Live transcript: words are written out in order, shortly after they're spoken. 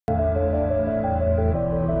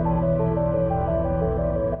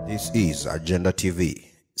This is Agenda TV,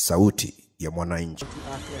 sauti ya mwananchi.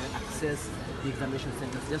 Access the examination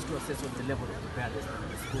centers just to assess what the level of preparedness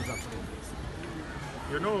the schools are putting in place.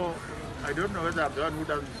 You know, I don't know whether I'm the one who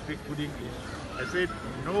doesn't speak good English. I said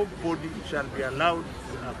nobody shall be allowed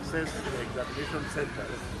to access the examination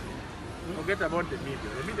centers. Forget about the media.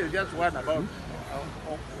 The media is just one about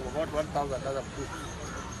 1,000 other books.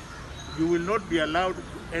 You will not be allowed to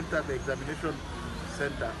enter the examination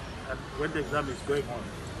center and when the exam is going on,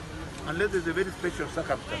 unless there's a very special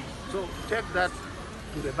circumstance. So take that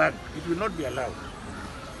to the bank. It will not be allowed.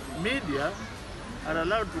 Media are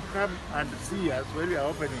allowed to come and see us when we are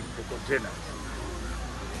opening the containers.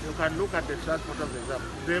 You can look at the transport of the exam.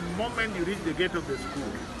 The moment you reach the gate of the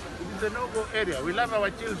school, it is a no-go area. We love our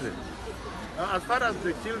children. As far as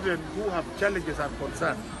the children who have challenges are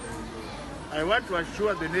concerned, I want to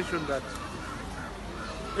assure the nation that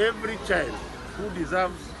every child who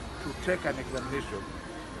deserves to take an examination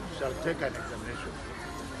shall take an examination.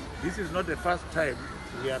 This is not the first time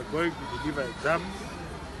we are going to deliver exams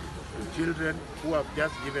to children who have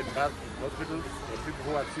just given birth in hospitals or people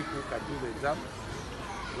who are sick who can do the exam.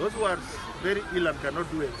 Those who are very ill and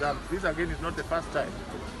cannot do exams, this again is not the first time.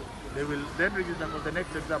 They will then register for the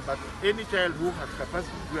next exam, but any child who has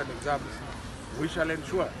capacity to do an exam, we shall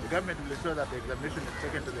ensure, the government will ensure that the examination is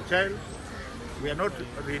taken to the child. We are not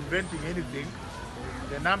reinventing anything.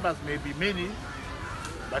 The numbers may be many,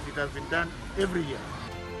 but it has been done every year.